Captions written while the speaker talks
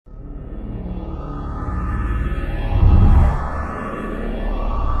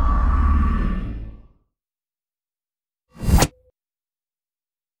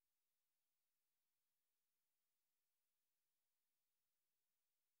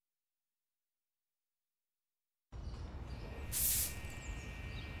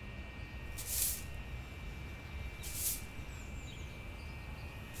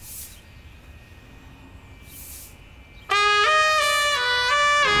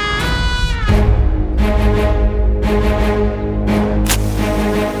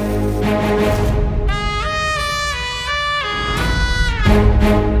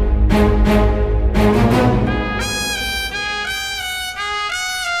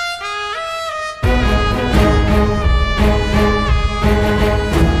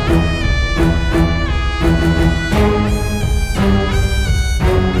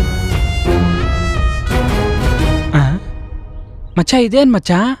ಮಚ್ಚ ಇದೇನು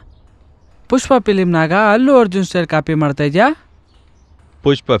ಮಚ್ಚ? ಪುಷ್ಪ ಫಿಲಿಮ್ನಾಗ ಅಲ್ಲು ಅರ್ಜುನ್ ಸ್ಟೈಲ್ ಕಾಪಿ ಮಾಡ್ತಾ ಇದ್ಯಾ?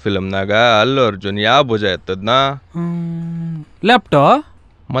 ಪುಷ್ಪ ಫಿಲಮ್ನಾಗ ಅಲ್ಲು ಅರ್ಜುನ್ ಯಾವ ಭುಜ ಎತ್ತದ್ನಾ? ಲೆಫ್ಟೋ.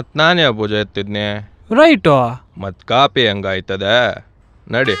 ಮತ್ತು ನಾನು ಯಾವ ಭುಜ ಎತ್ತಿದ್ನೆ? ರೈಟೋ. ಮತ್ತು ಕಾಪಿ ಹಂಗಾಯ್ತದೆ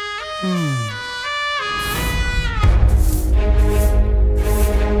ನಡಿ.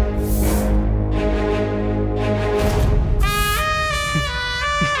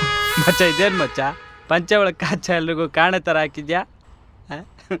 ಮಚ್ಚ ಇದೇನು ಮಚ್ಚ? ಪಂಚೆ ಒಳಗೆ ಕಾಚ ಎಲ್ರಿಗೂ ಕಾಣೋ ಥರ ಹಾಕಿದ್ಯಾ?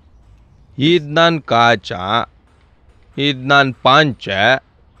 ಇದು ನನ್ನ ಕಾಚ, ಇದು ನನ್ನ ಪಂಚೆ.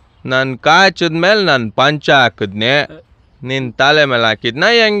 ನನ್ನ ಕಾಚದ ಮೇಲೆ ನಾನು ಪಂಚ ಹಾಕಿದ್ನೆ, ನಿನ್ನ ತಲೆ ಮೇಲೆ ಹಾಕಿದ್ನ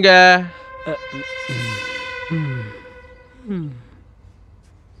ಹೆಂಗೆ?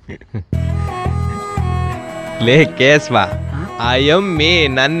 ಲೇ ಕೇಸ್ವ, ಆ ಎಮ್ಮಿ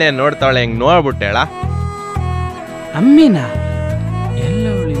ನನ್ನೇ ನೋಡ್ತಾಳೆ, ಹೆಂಗೆ ನೋಡ್ಬಿಟ್ಟೇಳ? ಅಮ್ಮಿನ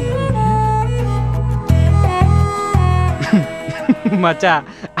ಮಚ್ಚ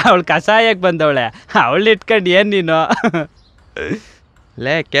ಅವಳು ಕಸಾಯಕ್ಕೆ ಬಂದವಳೆ, ಅವಳು ಇಟ್ಕೊಂಡು ಏನು ನೀನು?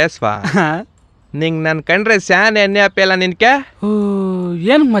 ಲೇ ಕೇಸ್ವ, ನಿಂಗೆ ನನ್ನ ಕಂಡ್ರೆ ಸ್ಯಾನ್ ಎಣ್ಣೆಪ್ಪಿ ಅಲ್ಲ ನಿನ್ಕೆ?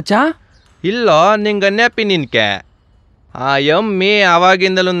 ಏನು ಮಚ್ಚ? ಇಲ್ಲೋ ನಿಂಗೆ ಅನ್ಯಪ್ಪಿ ನಿನ್ಕೆ. ಆ ಎಮ್ಮಿ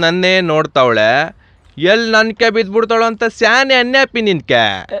ಅವಾಗಿಂದಲೂ ನನ್ನೇ ನೋಡ್ತಾವಳೆ, ಎಲ್ಲಿ ನನ್ಕೆ ಬಿದ್ದುಬಿಡ್ತಾಳು ಅಂತ ಸ್ಯಾನೆ ಅನ್ಯಪ್ಪಿ ನಿನ್ಕೆ.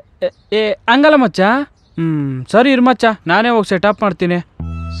 ಏ ಹಂಗಲ್ಲ ಮಚ್ಚ. ಸರಿ ಇರು ಮಚ್ಚ, ನಾನೇ ಹೋಗಿ ಸೆಟಪ್ ಮಾಡ್ತೀನಿ.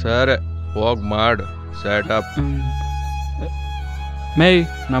 ಸರಿ ಹೋಗಿ ಮಾಡು ಸೆಟಪ್. ಮೇಯ್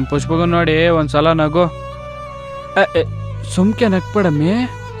ನಮ್ಮ ಪುಷ್ಪಗೂ ನೋಡಿ ಒಂದ್ಸಲ ನಗು. ಸುಮ್ಕೆ ನಗ್ಬೇಡಮ್ಮಿ,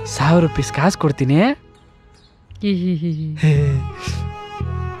 1000 ರೂಪಾಯಿ ಕಾಸು ಕೊಡ್ತೀನಿ.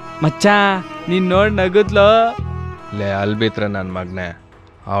 ಮಚ್ಚ ನೀನ್ ನೋಡಿ ನಗುದ್ಲೋ. ಲೇ ಅಲ್ಬಿತ್ರ ನನ್ನ ಮಗನೇ,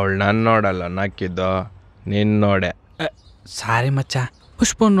 ಅವಳು ನನ್ನ ನೋಡಲ್ಲ ನಕ್ಕಿದ್ದು, ನಿನ್ನ ನೋಡೆ. ಸಾರಿ ಮಚ್ಚ,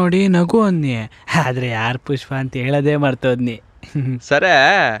 ಪುಷ್ಪ ನೋಡಿ ನಗು ಅನ್ನಿ, ಆದ್ರೆ ಯಾರು ಪುಷ್ಪ ಅಂತ ಹೇಳೋದೇ ಮರ್ತೋದ್ನಿ. ಸರೇ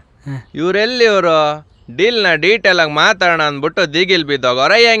ಇವರೆಲ್ಲಿ ಇವರು ಡೀಲ್ನ ಡೀಟೇಲ್ ಆಗಿ ಮಾತಾಡೋಣ ಅಂದ್ಬಿಟ್ಟು ದಿಗಿಲ್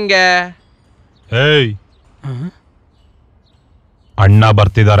ಬಿದ್ದೋಗವ್ರ ಹೆಂಗೆ? ಏಯ್ ಅಣ್ಣ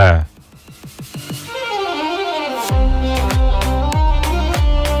ಬರ್ತಿದ್ದಾರೆ.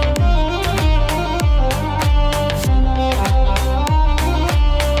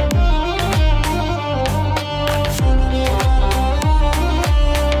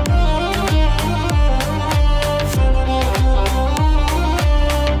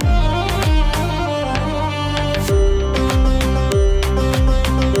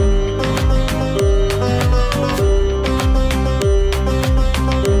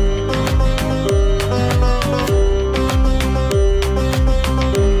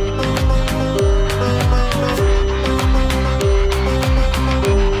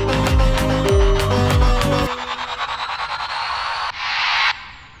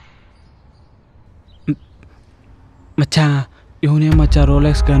 ಮಚ್ಚ ಇವನೇ ಮಚ್ಚ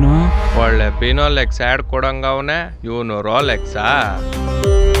ರೋಲೆಕ್ಸ್ ಗನು. ಒಳ್ಳೆ ಪಿನೋಲೆಕ್ಸ್ ಆ್ಯಡ್ ಕೊಡಂಗವನೆ, ಇವನು ರೋಲೆಕ್ಸಾ?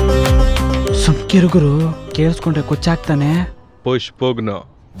 ಸುಮ್ಕಿರುಗುರು, ಕೇಳಿಸ್ಕೊಂಡ್ರೆ ಕೊಚ್ಚಾಗ್ತಾನೆ. ಪುಷ್ಪಗ್ನು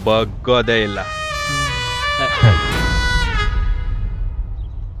ಬಗ್ಗೋದೇ ಇಲ್ಲ.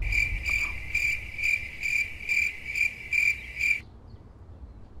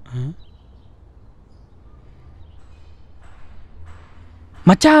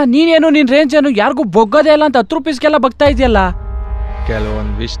 ಮಚ್ಚ ನೀನೇನು ನಿನ್ ರೇಂಜ್ ಏನು ಯಾರಿಗೂ ಬೊಗ್ಗೋದೇ ಇಲ್ಲ ಅಂತ 10 ರೂಪಾಯಿಸ್ಗೆಲ್ಲ ಬಗ್ತಾ ಇದೆಯಲ್ಲ.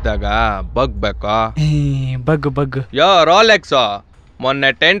 ಕೆಲವೊಂದು ವಿಷದಾಗ ಬಗ್ಬೇಕಾ? ಬಗ್ ಯೋ ರೋಲೆಕ್ಸು, ಮೊನ್ನೆ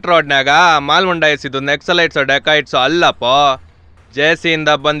ಟೆಂಟ್ ರೋಡ್ನಾಗ ಮಾಲ್ಮುಂಡ ಎಸಿದ್ದು ನೆಕ್ಸಲೈಟ್ಸು ಡೆಕೈಟ್ಸು ಅಲ್ಲಪ್ಪ, ಜೆಸಿಯಿಂದ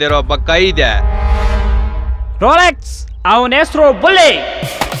ಬಂದಿರೋ ಒಬ್ಬ ಕೈದೆ. ರೋಲೆಕ್ಸ್ ಅವನ ಹೆಸರು ಬುಲ್ಲಿ.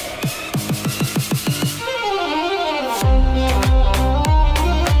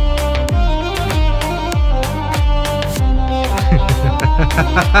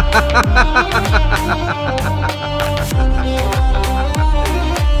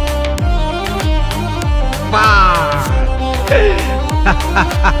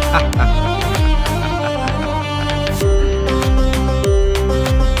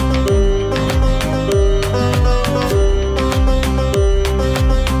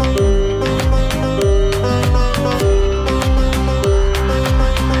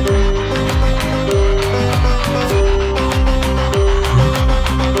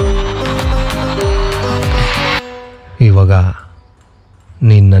 ಇವಾಗ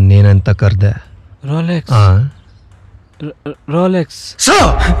ನೀನ್ ನನ್ನೇನಂತ ಕರ್ದೆ? Rolex. Rolex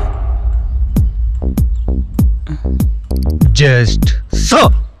just so.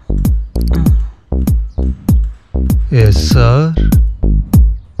 Yes sir.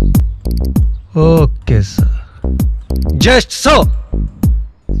 Okay sir, just so.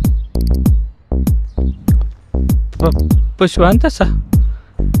 ಪುಷ್ಪ ಅಂತ ಸರ್.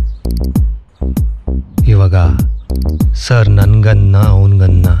 ಇವಾಗ ಸರ್ ನನ್ಗನ್ನ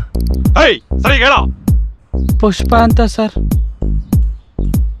ಅವನ್ಗನ್ನ ಸರಿ ಹೇಳ. ಪುಷ್ಪ ಅಂತ ಸರ್.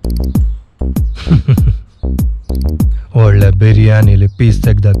 ಬಿರಿಯಾನಿಲಿ ಪೀಸ್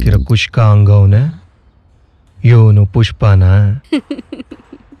ತೆಗ್ದಾಕಿರೋ ಕುಷ್ಕ ಹಂಗವನೆ ಇವನು ಪುಷ್ಪನ.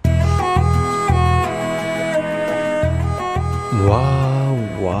 Wow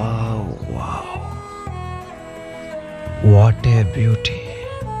wow wow, what A beauty.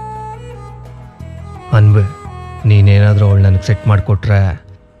 ಅನ್ಬೆ, ನೀನೇನಾದ್ರೂ ಅವಳು ನನಗೆ ಸೆಟ್ ಮಾಡಿಕೊಟ್ರೆ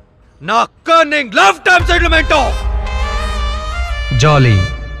ಜಾಲಿ.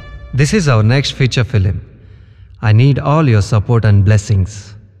 This is our next feature film. I need all your support and blessings.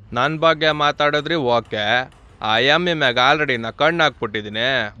 ನನ್ನ ಬಗ್ಗೆ ಮಾತಾಡಿದ್ರಿ ಓಕೆ, ಆ ಎಮ್ಮೆ ಮ್ಯಾಗ ಆಲ್ರೆಡಿ ನಾ ಕಣ್ಣು ಹಾಕ್ಬಿಟ್ಟಿದ್ದೀನಿ,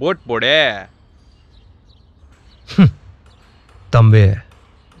 ಬಿಟ್ಬಿಡೆ. ತಂಬಿ,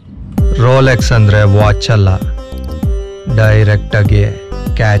 ರೋಲೆಕ್ಸ್ ಅಂದರೆ ವಾಚ್ ಅಲ್ಲ, ಡೈರೆಕ್ಟಾಗಿ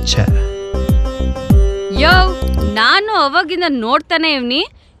ಕ್ಯಾಚ್. ಯೋ, ನಾನು ಅವಾಗಿಂದ ನೋಡ್ತಾನೆ ಇವ್ನಿ.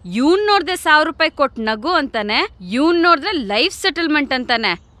 ಇವ್ನ್ ನೋಡ್ದೆ 1000 ರೂಪಾಯಿ ಕೊಟ್ಟು ನಗು ಅಂತಾನೆ, ಇವ್ನ್ ನೋಡಿದ್ರೆ ಲೈಫ್ ಸೆಟಲ್ಮೆಂಟ್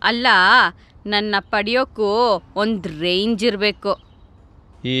ಅಂತಾನೆ. ಅಲ್ಲ, ನನ್ನ ಪಡೆಯೋಕ್ಕೂ ಒಂದು ರೇಂಜ್ ಇರಬೇಕು.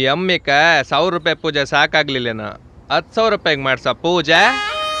 ಈ ಎಮ್ಮಿಕ 1000 ರೂಪಾಯಿ ಪೂಜೆ ಸಾಕಾಗ್ಲಿಲ್ಲೇನ, 10,000 ರೂಪಾಯಿಗೆ ಮಾಡ್ಸ ಪೂಜೆ.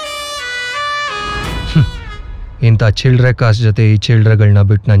 ಇಂಥ ಚಿಲ್ಡ್ರೆ ಕಾಸ್ಟ್ ಜೊತೆ ಈ ಚಿಲ್ಡ್ರೆಗಳನ್ನ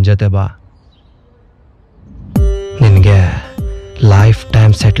ಬಿಟ್ಟು ನನ್ನ ಜೊತೆ ಬಾ, ನಿನಗೆ ಲೈಫ್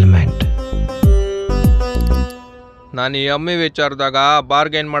ಟೈಮ್ ಸೆಟಲ್ಮೆಂಟ್. ನಾನು ಈ ಅಮ್ಮಿ ವಿಚಾರದಾಗ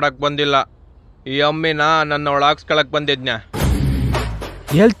ಬಾರ್ಗೇನ್ ಮಾಡಕ್ ಬಂದಿಲ್ಲ. ಈ ಅಮ್ಮಿನ ನನ್ನ ಒಳಾಕ್ಸ್ಕೊಳಕ್ ಬಂದಿದ್ನ.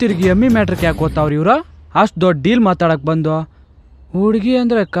 ತಿರ್ಗಿ ಎಮ್ಮಿ ಮ್ಯಾಟ್ರಕ್ಕೆ ಯಾಕೆ ಗೊತ್ತಾವ್ರಿ ಇವ್ರ? ಅಷ್ಟು ದೊಡ್ಡ ಡೀಲ್ ಮಾತಾಡಕ್ ಬಂದು. ಹುಡುಗಿ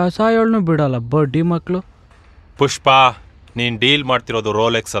ಅಂದರೆ ಕಸಾಯಳನ್ನು ಬಿಡಲ್ಲ ಬಡ್ಡಿ ಮಕ್ಕಳು. ಪುಷ್ಪ, ನೀನು ಡೀಲ್ ಮಾಡ್ತಿರೋದು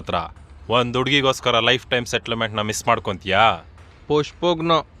ರೋಲೆಕ್ಸ್ ಹತ್ರ. ಒಂದು ಹುಡುಗಿಗೋಸ್ಕರ ಲೈಫ್ ಟೈಮ್ ಸೆಟ್ಲ್ಮೆಂಟ್ನ ಮಿಸ್ ಮಾಡ್ಕೊತೀಯಾ?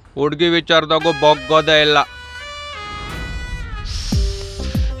 ಪುಷ್ಪಗ್ನು ಹುಡುಗಿ ವಿಚಾರದಾಗೂ ಬಗ್ಗೋದೇ ಇಲ್ಲ.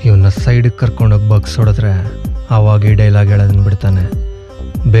 ಇವನ್ನ ಸೈಡಿಗೆ ಕರ್ಕೊಂಡೋಗಿ ಬಗ್ಸೋಡಿದ್ರೆ ಆವಾಗ ಈ ಡೈಲಾಗ್ ಹೇಳೋದನ್ನ ಬಿಡ್ತಾನೆ.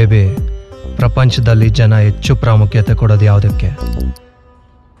 ಬೇಬಿ, ಪ್ರಪಂಚದಲ್ಲಿ ಜನ ಹೆಚ್ಚು ಪ್ರಾಮುಖ್ಯತೆ ಕೊಡೋದು ಯಾವುದಕ್ಕೆ?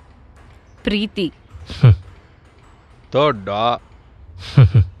 ಪ್ರೀತಿ. ದೊಡ್ಡ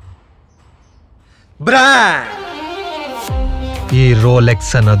ಬ್ರ್ಯಾಂಡ್. ಈ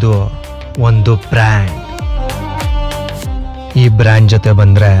ರೋಲೆಕ್ಸ್ ಅನ್ನೋದು ಒಂದು ಬ್ರ್ಯಾಂಡ್. ಈ ಬ್ರ್ಯಾಂಡ್ ಜೊತೆ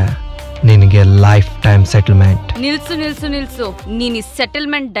ಬಂದ್ರೆ ನಿನಗೆ ಲೈಫ್ ಟೈಮ್ ಸೆಟಲ್ಮೆಂಟ್. ನಿಲ್ಸು ನಿಲ್ಸು ನಿಲ್ಸು, ನೀನ್ ಈ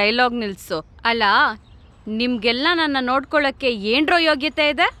ಸೆಟಲ್ಮೆಂಟ್ ಡೈಲಾಗ್ ನಿಲ್ಸು. ಅಲ್ಲ, ನಿಮ್ಗೆಲ್ಲ ನನ್ನ ನೋಡ್ಕೊಳ್ಳಕ್ಕೆ ಏನ್ರೋ ಯೋಗ್ಯತೆ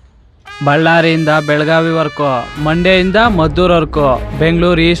ಇದೆ? ಬಳ್ಳಾರಿಯಿಂದ ಬೆಳಗಾವಿವರೆಗೂ, ಮಂಡ್ಯದಿಂದ ಮದ್ದೂರ್ವರೆಗೂ,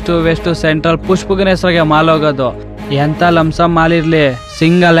 ಬೆಂಗಳೂರು ಈಸ್ಟು ವೆಸ್ಟು ಸೆಂಟ್ರಲ್ ಪುಷ್ಪಗನ ಹೆಸರಿಗೆ ಮಾಲೋಗೋದು. ಎಂಥ ಲಂಸ ಮಾಲಿರ್ಲಿ,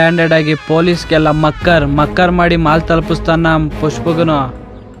 ಸಿಂಗಲ್ ಹ್ಯಾಂಡೆಡ್ ಆಗಿ ಪೊಲೀಸ್ಗೆಲ್ಲ ಮಕ್ಕರ್ ಮಾಡಿ ಮಾಲ್ ತಲುಪಿಸ್ತಾನ ಪುಷ್ಪಗನು.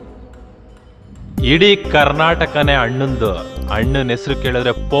 ಇಡೀ ಕರ್ನಾಟಕನೇ ಅಣ್ಣಂದು. ಅಣ್ಣನ ಹೆಸರು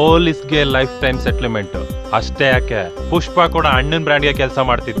ಕೇಳಿದ್ರೆ ಪೊಲೀಸ್ಗೆ ಲೈಫ್ ಟೈಮ್ ಸೆಟ್ಲ್ಮೆಂಟ್. ಅಷ್ಟೇ ಯಾಕೆ, ಪುಷ್ಪ ಕೂಡ ಅಣ್ಣನ ಬ್ರ್ಯಾಂಡ್ಗೆ ಕೆಲಸ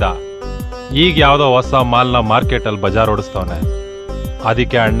ಮಾಡ್ತಿದ್ದ. ಈಗ ಯಾವುದೋ ಹೊಸ ಮಾಲ್ನ ಮಾರ್ಕೆಟಲ್ಲಿ ಬಜಾರ್ ಓಡಿಸ್ತವನೆ.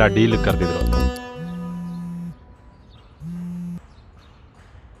 ಅದಕ್ಕೆ ಅಣ್ಣ deal ಕರೆದಿದ್ರು.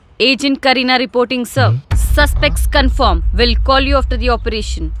 Agent Kareena reporting, sir. Suspects confirm. Will call you after the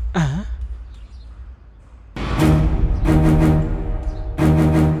operation.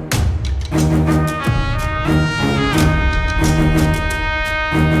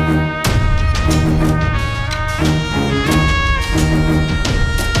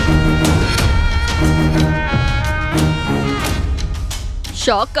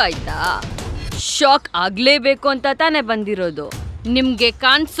 Shock ಆಯ್ತಾ? ಶಾಕ್ ಆಗ್ಲೇಬೇಕು ಅಂತ ತಾನೇ ಬಂದಿರೋದು. ನಿಮ್ಗೆ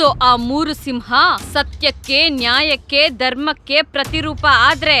ಕಾಣಿಸೋ ಆ 3 ಸಿಂಹ ಸತ್ಯಕ್ಕೆ, ನ್ಯಾಯಕ್ಕೆ, ಧರ್ಮಕ್ಕೆ ಪ್ರತಿರೂಪ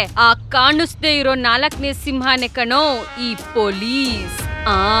ಆದ್ರೆ, ಆ ಕಾಣಿಸ್ದೇ ಇರೋ 4ನೇ ಸಿಂಹನೇ ಕಣೋ ಈ ಪೊಲೀಸ್.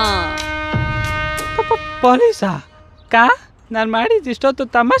 ಪೊಲೀಸಾ? ಕಾ ನಾನು ಮಾಡಿದ್ದು ಇಷ್ಟೊತ್ತು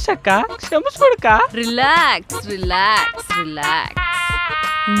ತಮಾಷಕ್ಕ, ಕ್ಷಮಿಸ್ಬಿಡ್ಕ. Relax relax relax.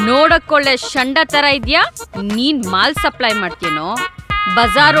 ನೋಡಕ್ಕೊಳ್ಳೆ ಶಂಡ ತರ ಇದ್ಯಾ? ನೀನ್ ಮಾಲ್ ಸಪ್ಲೈ ಮಾಡ್ತೀನೋ?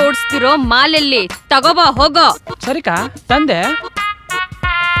 ಬಜಾರ್ ಓಡಿಸ್ತಿರೋ ಮಾಲೆಲ್ಲಿ? ತಗೋಬಾ, ಹೋಗೋ. ಸರಿಕಾ, ತಂದೆ.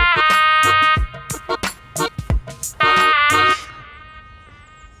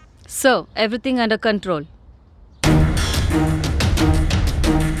 So, everything under control.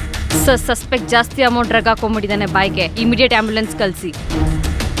 Sir, suspect ಜಾಸ್ತಿ ಅಮೌಂಟ್ ಡ್ರಗ್ ಹಾಕೊಂಡ್ಬಿಟ್ಟಿದ್ದಾನೆ ಬಾಯ್ಗೆ. ಇಮಿಡಿಯೇಟ್ ಆಂಬ್ಯುಲೆನ್ಸ್ ಕಳಿಸಿ.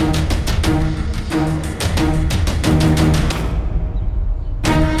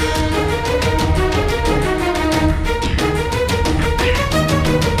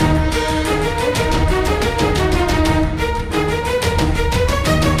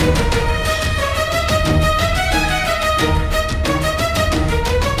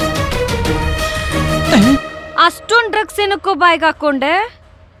 ಅಷ್ಟೊಂದು ಡ್ರಗ್ಸ್ ಏನಕ್ಕೋ ಬಾಯ್ಗೆ ಹಾಕೊಂಡೆ?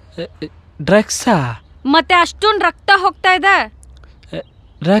 ಡ್ರಗ್ಸಾ? ಮತ್ತೆ ಅಷ್ಟೊಂದು ರಕ್ತ ಹೋಗ್ತಾ ಇದೆ.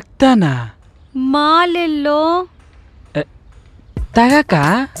 ರಕ್ತನ? ಮಾಲೆಲ್ಲೋ ತಗಕ?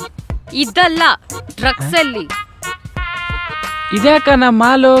 ಇದಲ್ಲ, ಡ್ರಗ್ಸ್ ಅಲ್ಲಿ. ಇದ್ಯಾಕ ನಮ್ಮ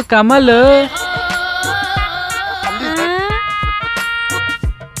ಮಾಲು ಕಮಲ್?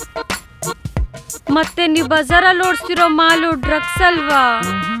 ಮತ್ತೆ ನೀವು ಬಜಾರಲ್ಲಿ ಓಡಿಸ್ತಿರೋ ಮಾಲು ಡ್ರಗ್ಸ್ ಅಲ್ವಾ?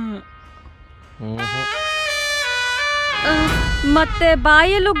 ಮತ್ತೆ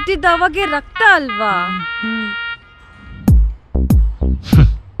ಬಾಯಲ್ಲಿ ಉಗ್ದಿದ್ದ ಅವಾಗೆ ರಕ್ತ ಅಲ್ವಾ?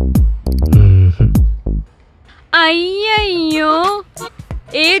 ಅಯ್ಯಯ್ಯೋ,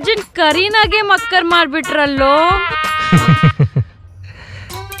 ಏಜೆಂಟ್ ಕರೀನಾಗೆ ಮಕ್ಕರ್ ಮಾಡ್ಬಿಟ್ರಲ್ಲೋ.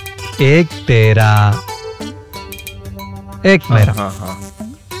 ಏಕ್ ತೇರಾ एक मेरा,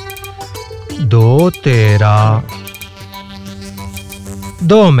 दो तेरा,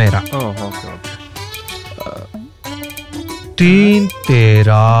 दो मेरा, तीन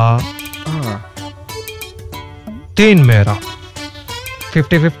तेरा, तीन मेरा,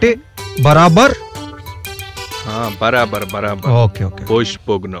 50-50 बराबर. हाँ बराबर बराबर. Okay okay.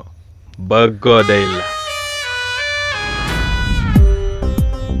 ಪುಷ್ಪಗ್ನು ಬಗ್ಗೋದೇ ಇಲ್ಲ.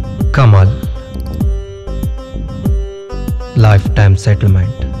 कमल lifetime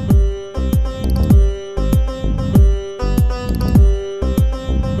settlement.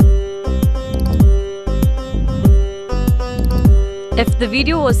 If the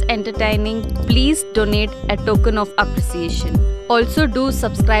video was entertaining, please donate a token of appreciation. Also do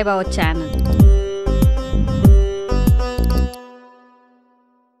subscribe our channel.